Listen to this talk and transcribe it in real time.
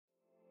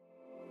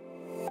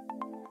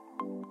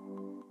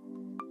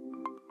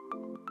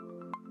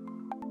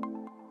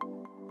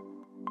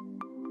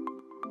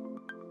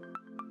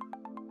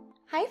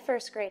Hi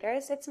first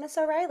graders, it's Miss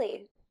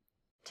O'Reilly.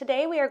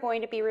 Today we are going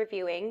to be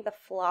reviewing the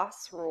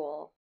floss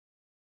rule.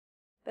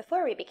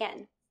 Before we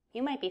begin,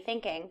 you might be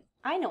thinking,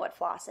 I know what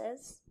floss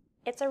is.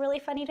 It's a really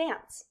funny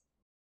dance.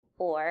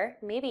 Or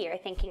maybe you're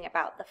thinking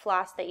about the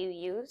floss that you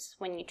use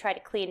when you try to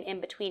clean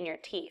in between your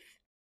teeth.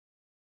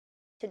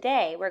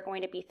 Today we're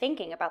going to be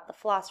thinking about the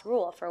floss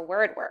rule for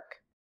word work.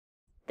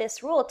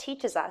 This rule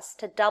teaches us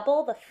to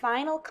double the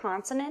final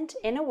consonant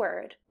in a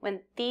word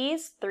when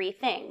these three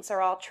things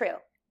are all true.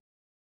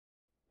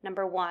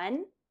 Number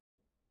 1,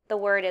 the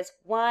word is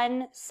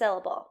one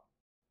syllable.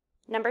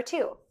 Number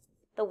 2,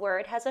 the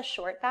word has a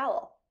short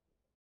vowel.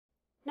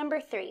 Number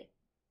 3,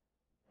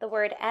 the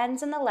word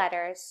ends in the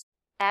letters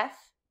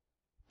F,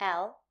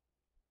 L,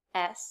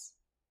 S,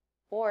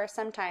 or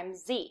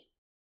sometimes Z.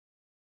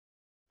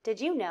 Did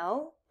you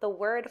know the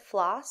word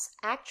floss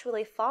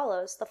actually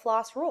follows the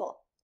floss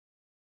rule?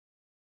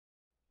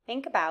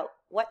 Think about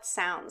what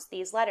sounds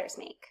these letters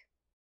make.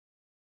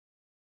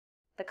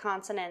 The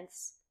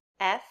consonants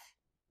F,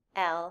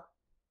 L,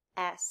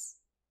 S,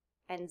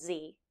 and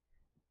Z,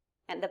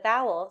 and the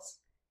vowels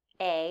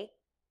A,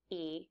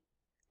 E,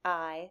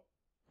 I,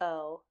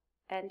 O,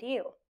 and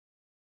U.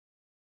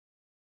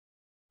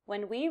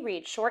 When we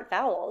read short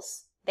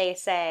vowels, they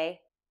say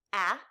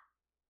a,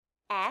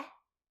 I,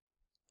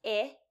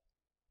 a.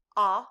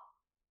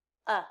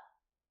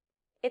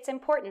 It's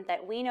important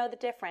that we know the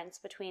difference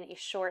between a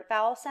short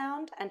vowel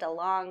sound and a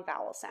long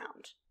vowel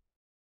sound.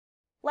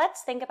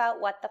 Let's think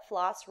about what the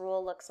floss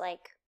rule looks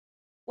like.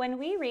 When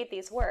we read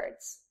these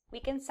words, we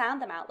can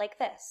sound them out like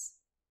this.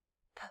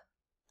 P,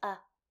 f,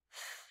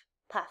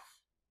 puff.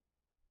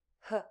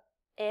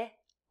 H,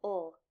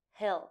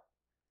 hill.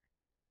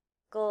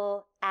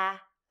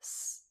 Glass.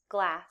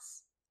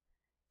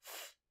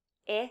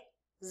 F,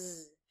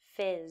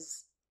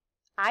 fizz.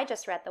 I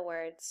just read the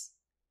words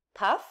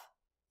puff,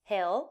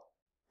 hill,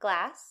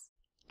 glass,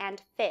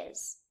 and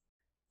fizz.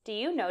 Do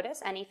you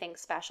notice anything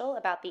special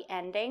about the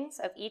endings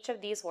of each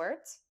of these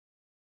words?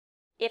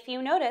 If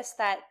you notice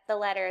that the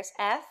letters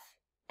F,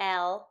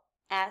 L,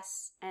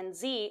 S, and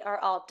Z are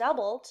all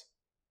doubled,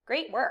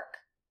 great work!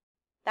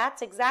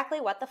 That's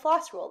exactly what the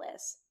floss rule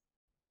is.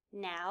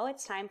 Now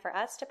it's time for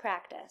us to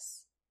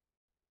practice.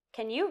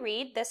 Can you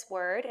read this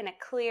word in a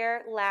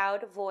clear,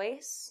 loud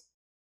voice?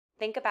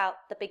 Think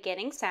about the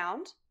beginning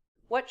sound,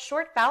 what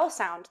short vowel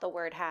sound the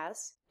word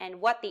has, and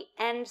what the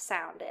end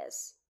sound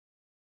is.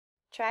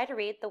 Try to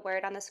read the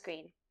word on the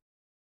screen.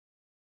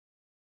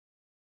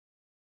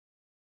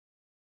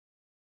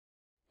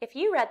 If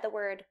you read the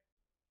word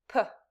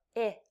pill,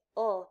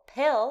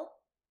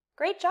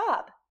 great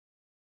job!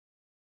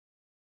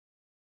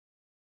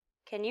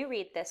 Can you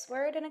read this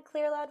word in a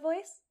clear, loud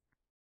voice?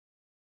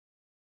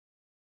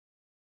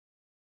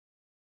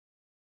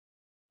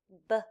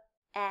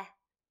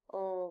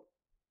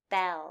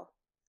 Bell.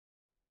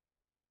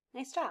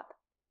 Nice job.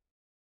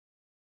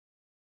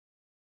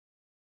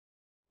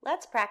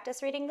 Let's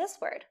practice reading this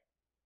word.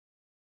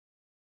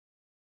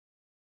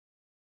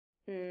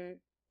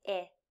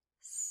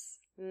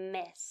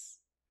 Miss.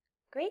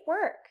 Great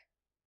work.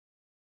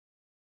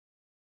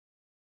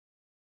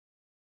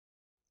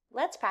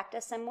 Let's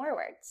practice some more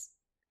words.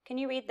 Can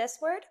you read this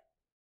word?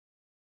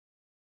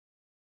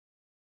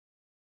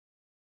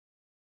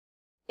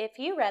 If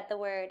you read the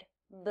word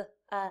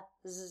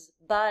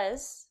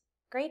buzz,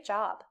 great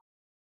job.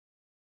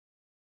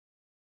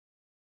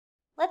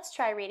 Let's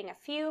try reading a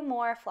few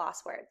more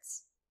floss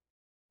words.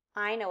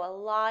 I know a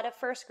lot of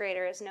first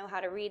graders know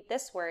how to read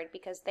this word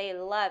because they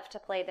love to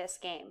play this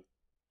game.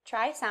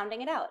 Try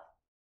sounding it out.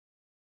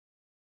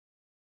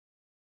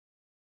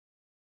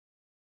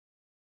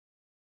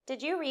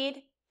 Did you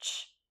read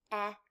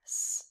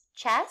chess?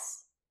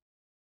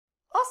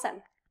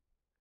 Awesome!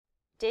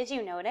 Did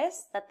you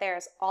notice that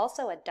there's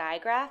also a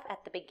digraph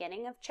at the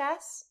beginning of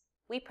chess?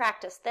 We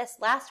practiced this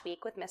last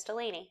week with Miss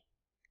Delaney.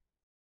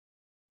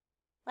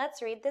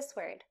 Let's read this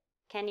word.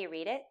 Can you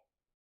read it?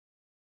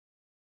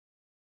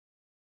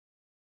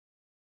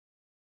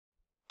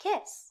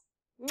 Kiss.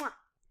 Mwah.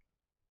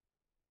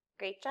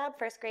 Great job,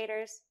 first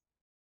graders.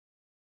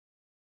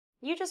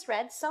 You just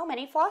read so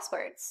many floss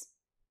words.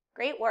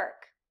 Great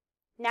work.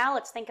 Now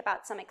let's think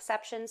about some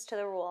exceptions to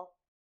the rule.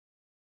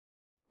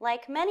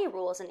 Like many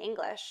rules in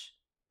English,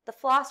 the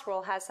floss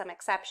rule has some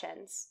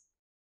exceptions.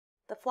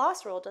 The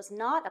floss rule does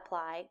not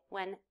apply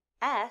when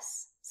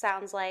S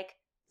sounds like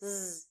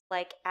Z,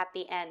 like at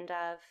the end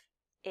of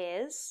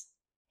is,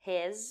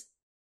 his,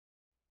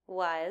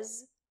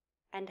 was,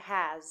 and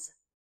has.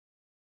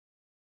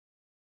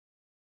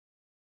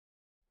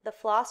 The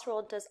floss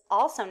rule does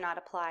also not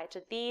apply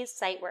to these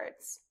sight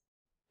words: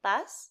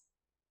 bus,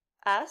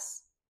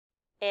 us,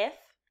 if,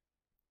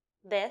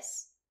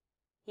 this,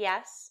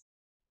 yes,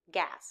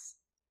 gas.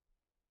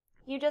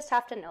 You just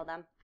have to know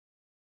them.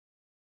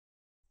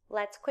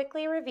 Let's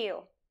quickly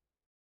review.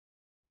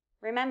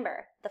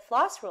 Remember, the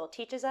floss rule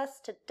teaches us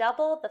to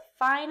double the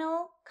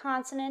final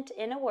consonant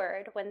in a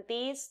word when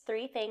these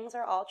three things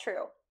are all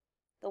true.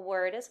 The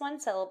word is one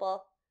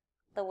syllable,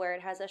 the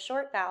word has a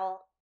short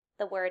vowel,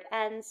 the word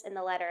ends in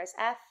the letters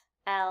F,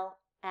 L,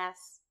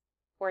 S,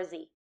 or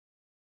Z.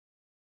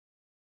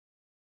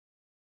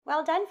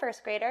 Well done,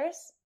 first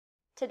graders!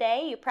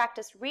 Today you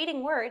practiced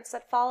reading words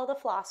that follow the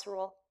floss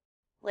rule.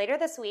 Later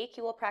this week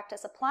you will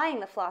practice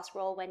applying the floss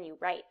rule when you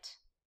write.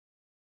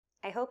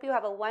 I hope you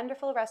have a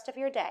wonderful rest of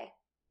your day.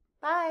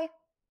 Bye!